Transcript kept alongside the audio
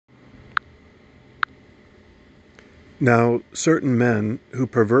Now certain men who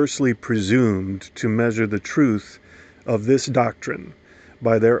perversely presumed to measure the truth of this doctrine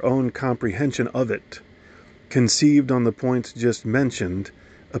by their own comprehension of it, conceived on the points just mentioned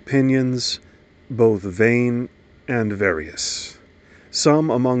opinions both vain and various.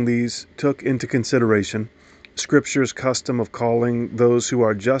 Some among these took into consideration Scripture's custom of calling those who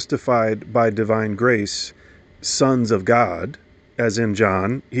are justified by divine grace sons of God, as in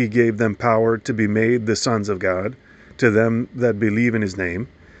John, he gave them power to be made the sons of God, to them that believe in his name.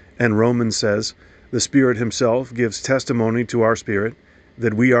 And Romans says, the Spirit himself gives testimony to our spirit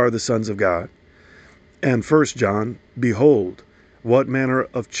that we are the sons of God. And 1 John, behold, what manner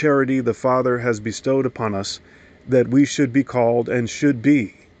of charity the Father has bestowed upon us, that we should be called and should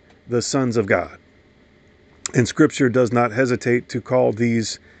be the sons of God. And Scripture does not hesitate to call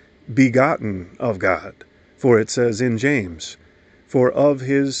these begotten of God, for it says in James, for of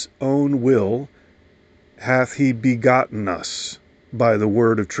his own will hath he begotten us by the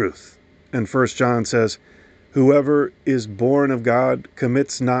word of truth. And 1 John says, whoever is born of God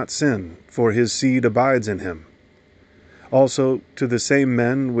commits not sin, for his seed abides in him. Also to the same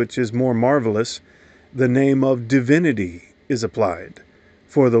men, which is more marvelous, the name of divinity is applied.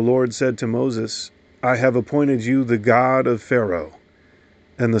 For the Lord said to Moses, I have appointed you the God of Pharaoh.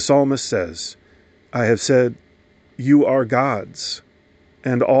 And the psalmist says, I have said, you are gods,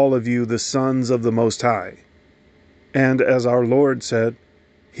 and all of you the sons of the Most High. And as our Lord said,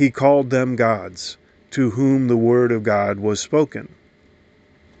 he called them gods, to whom the word of God was spoken.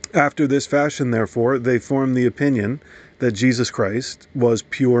 After this fashion, therefore, they formed the opinion that Jesus Christ was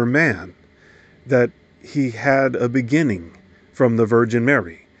pure man, that he had a beginning from the Virgin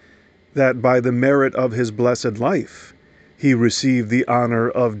Mary, that by the merit of his blessed life he received the honor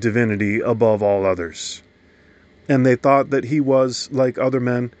of divinity above all others. And they thought that he was, like other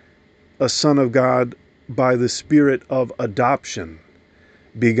men, a son of God by the spirit of adoption,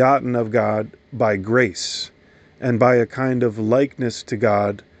 begotten of God by grace, and by a kind of likeness to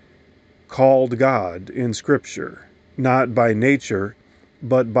God, called God in Scripture, not by nature,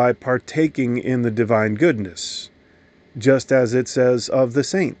 but by partaking in the divine goodness, just as it says of the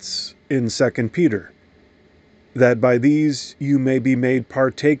saints in 2 Peter, that by these you may be made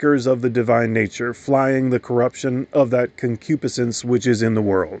partakers of the divine nature, flying the corruption of that concupiscence which is in the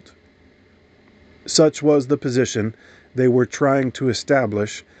world. Such was the position they were trying to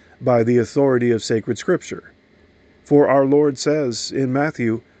establish by the authority of sacred Scripture. For our Lord says in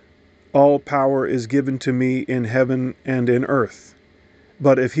Matthew, all power is given to me in heaven and in earth.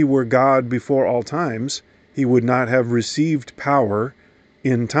 But if he were God before all times, he would not have received power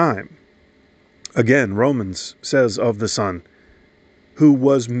in time. Again, Romans says of the Son, who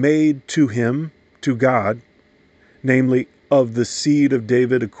was made to him, to God, namely, of the seed of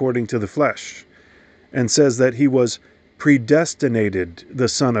David according to the flesh, and says that he was predestinated the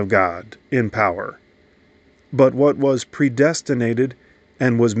Son of God in power. But what was predestinated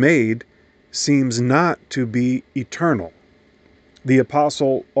and was made seems not to be eternal. The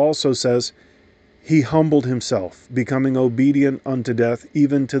apostle also says, he humbled himself, becoming obedient unto death,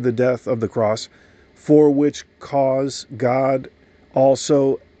 even to the death of the cross, for which cause God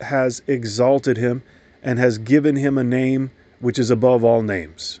also has exalted him and has given him a name which is above all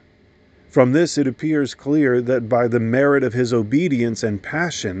names. From this it appears clear that by the merit of his obedience and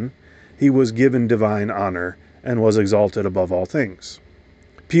passion, he was given divine honor and was exalted above all things.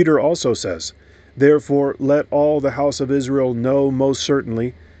 Peter also says, therefore let all the house of Israel know most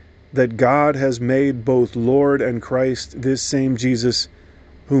certainly that God has made both Lord and Christ this same Jesus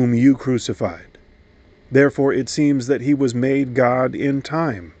whom you crucified. Therefore it seems that he was made God in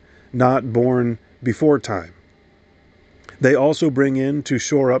time, not born before time. They also bring in, to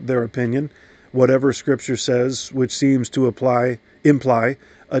shore up their opinion, whatever Scripture says which seems to imply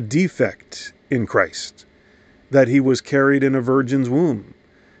a defect in Christ, that he was carried in a virgin's womb,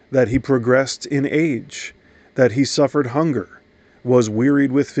 that he progressed in age, that he suffered hunger, was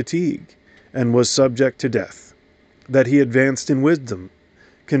wearied with fatigue, and was subject to death, that he advanced in wisdom,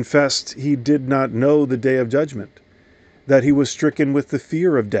 confessed he did not know the day of judgment, that he was stricken with the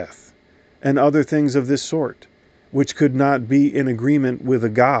fear of death, and other things of this sort, which could not be in agreement with a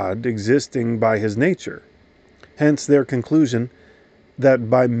God existing by his nature. Hence their conclusion that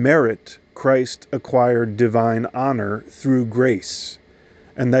by merit Christ acquired divine honor through grace,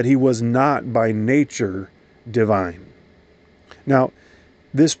 and that he was not by nature divine. Now,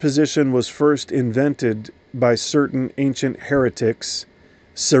 this position was first invented by certain ancient heretics,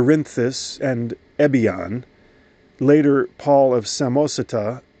 Cerinthus and Ebion. Later, Paul of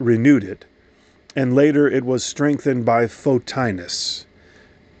Samosata renewed it, and later it was strengthened by Photinus,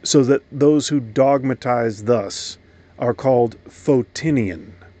 so that those who dogmatize thus are called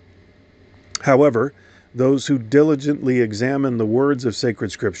Photinian. However, those who diligently examine the words of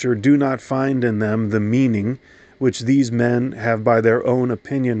sacred scripture do not find in them the meaning which these men have by their own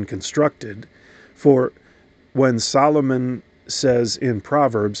opinion constructed. For when Solomon says in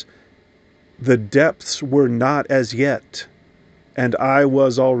Proverbs, "The depths were not as yet, and I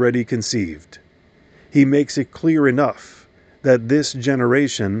was already conceived," he makes it clear enough that this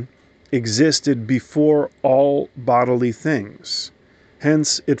generation existed before all bodily things.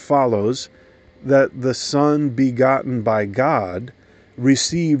 Hence it follows that the Son begotten by God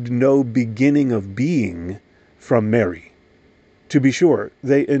received no beginning of being from Mary. To be sure,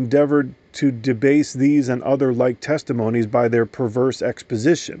 they endeavored to debase these and other like testimonies by their perverse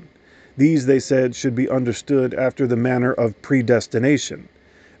exposition. These, they said, should be understood after the manner of predestination,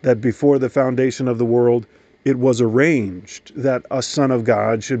 that before the foundation of the world it was arranged that a Son of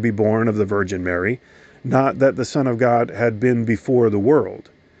God should be born of the Virgin Mary, not that the Son of God had been before the world.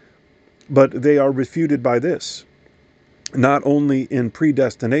 But they are refuted by this: not only in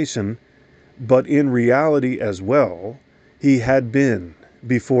predestination, but in reality as well, he had been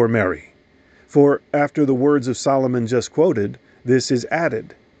before Mary. For after the words of Solomon just quoted, this is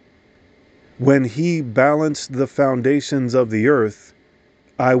added: "When he balanced the foundations of the earth,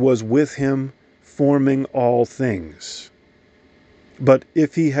 I was with him, forming all things." But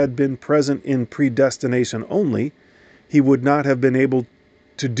if he had been present in predestination only, he would not have been able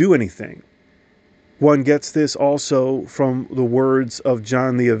to do anything. One gets this also from the words of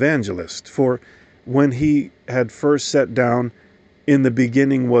John the Evangelist. For when he had first set down, "In the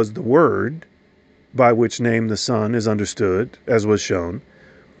beginning was the Word," by which name the Son is understood, as was shown,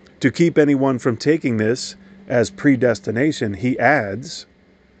 to keep anyone from taking this as predestination, he adds,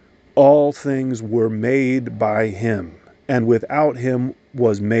 "All things were made by him, and without him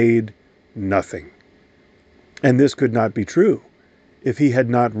was made nothing." And this could not be true if he had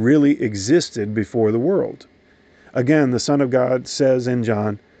not really existed before the world. Again, the Son of God says in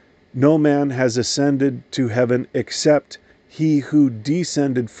John, "No man has ascended to heaven except he who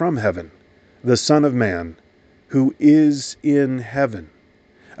descended from heaven, the Son of Man, who is in heaven."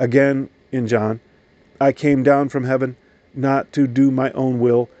 Again, in John, "I came down from heaven, not to do my own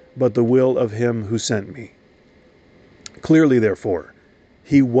will, but the will of him who sent me." Clearly, therefore,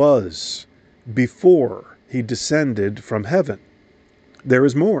 he was before he descended from heaven. There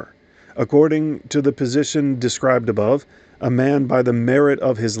is more. According to the position described above, a man by the merit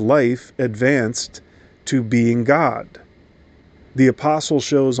of his life advanced to being God. The apostle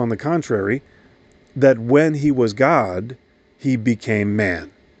shows, on the contrary, that when he was God, he became man.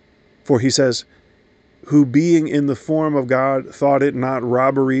 For he says, "Who being in the form of God thought it not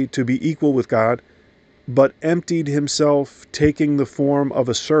robbery to be equal with God, but emptied himself, taking the form of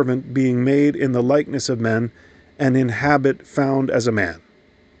a servant, being made in the likeness of men, and in habit found as a man."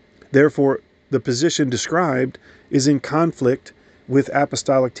 Therefore, the position described is in conflict with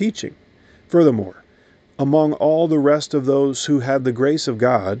apostolic teaching. Furthermore, among all the rest of those who had the grace of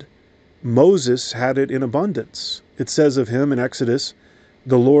God, Moses had it in abundance. It says of him in Exodus,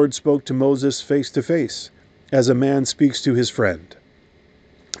 "The Lord spoke to Moses face to face, as a man speaks to his friend."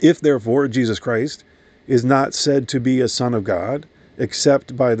 If, therefore, Jesus Christ is not said to be a Son of God,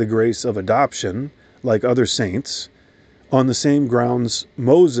 except by the grace of adoption, like other saints, on the same grounds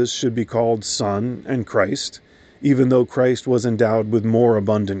Moses should be called Son and Christ, even though Christ was endowed with more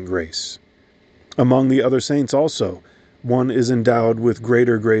abundant grace. Among the other saints also, one is endowed with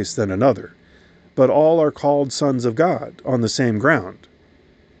greater grace than another, but all are called sons of God on the same ground.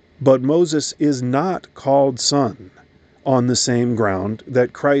 But Moses is not called son on the same ground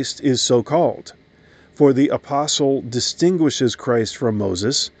that Christ is so called. For the apostle distinguishes Christ from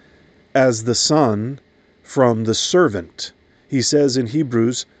Moses as the son from the servant. He says in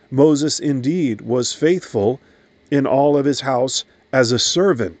Hebrews, "Moses indeed was faithful in all of his house as a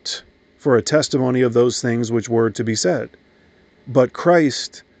servant for a testimony of those things which were to be said, but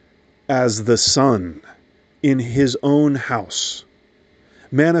Christ as the Son in his own house."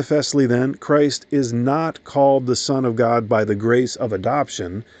 Manifestly, then, Christ is not called the Son of God by the grace of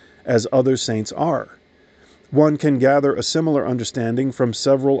adoption, as other saints are. One can gather a similar understanding from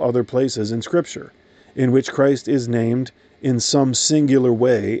several other places in Scripture, in which Christ is named in some singular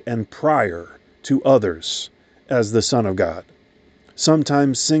way and prior to others as the Son of God.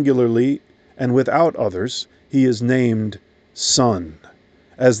 Sometimes singularly and without others, he is named Son,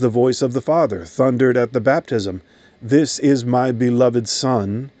 as the voice of the Father thundered at the baptism, "This is my beloved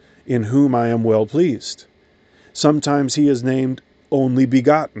Son, in whom I am well pleased." Sometimes he is named only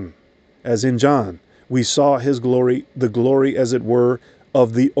begotten, as in John, "We saw his glory, the glory as it were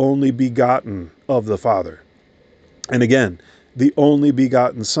of the only begotten of the Father." And again, the only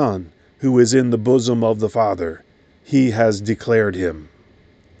begotten Son, who is in the bosom of the Father, he has declared him.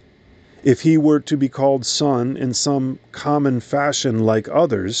 If he were to be called Son in some common fashion like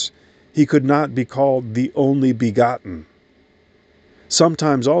others, he could not be called the only begotten.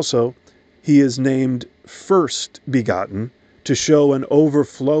 Sometimes also he is named first begotten to show an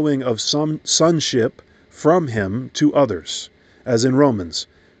overflowing of some sonship from him to others, as in Romans,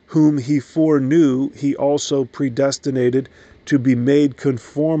 whom he foreknew he also predestinated to be made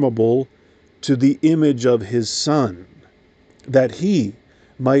conformable to the image of his Son, that he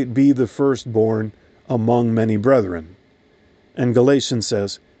might be the firstborn among many brethren. And Galatians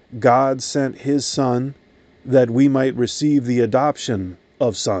says, God sent his Son that we might receive the adoption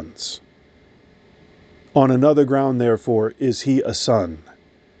of sons. On another ground, therefore, is he a son,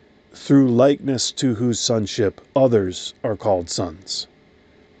 through likeness to whose sonship others are called sons.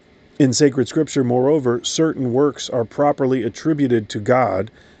 In sacred scripture, moreover, certain works are properly attributed to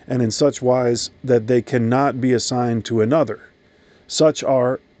God, and in such wise that they cannot be assigned to another. Such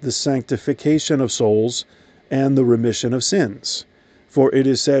are the sanctification of souls and the remission of sins. For it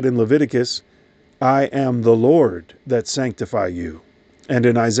is said in Leviticus, I am the Lord that sanctify you. And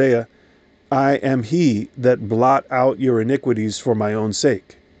in Isaiah, I am he that blot out your iniquities for my own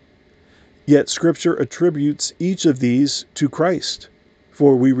sake. Yet Scripture attributes each of these to Christ.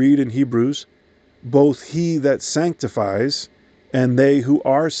 For we read in Hebrews, both he that sanctifies and they who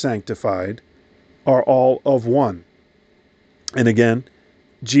are sanctified are all of one. And again,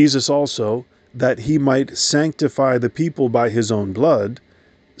 Jesus also, that he might sanctify the people by his own blood,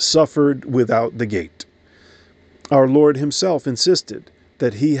 suffered without the gate. Our Lord himself insisted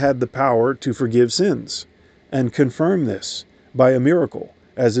that he had the power to forgive sins, and confirmed this by a miracle,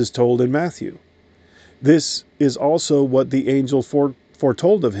 as is told in Matthew. This is also what the angel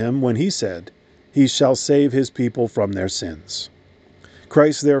foretold of him when he said, he shall save his people from their sins.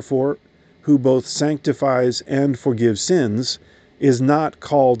 Christ, therefore, who both sanctifies and forgives sins, is not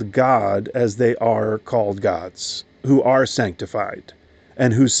called God as they are called gods, who are sanctified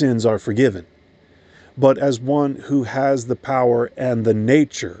and whose sins are forgiven, but as one who has the power and the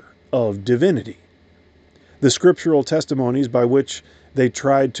nature of divinity. The scriptural testimonies by which they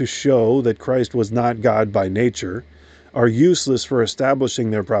tried to show that Christ was not God by nature are useless for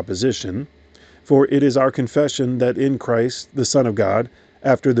establishing their proposition, for it is our confession that in Christ, the Son of God,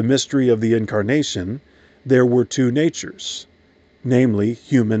 after the mystery of the Incarnation, there were two natures, namely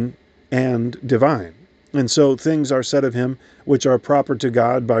human and divine. And so things are said of him which are proper to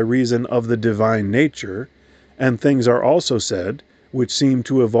God by reason of the divine nature, and things are also said which seem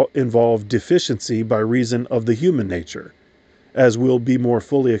to involve deficiency by reason of the human nature, as will be more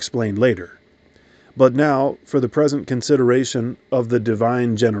fully explained later. But now, for the present consideration of the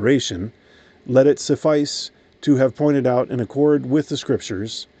divine generation, let it suffice to have pointed out in accord with the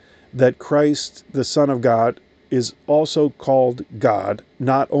Scriptures that Christ, the Son of God, is also called God,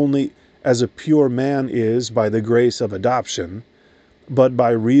 not only as a pure man is by the grace of adoption, but by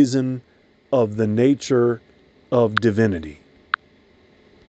reason of the nature of divinity.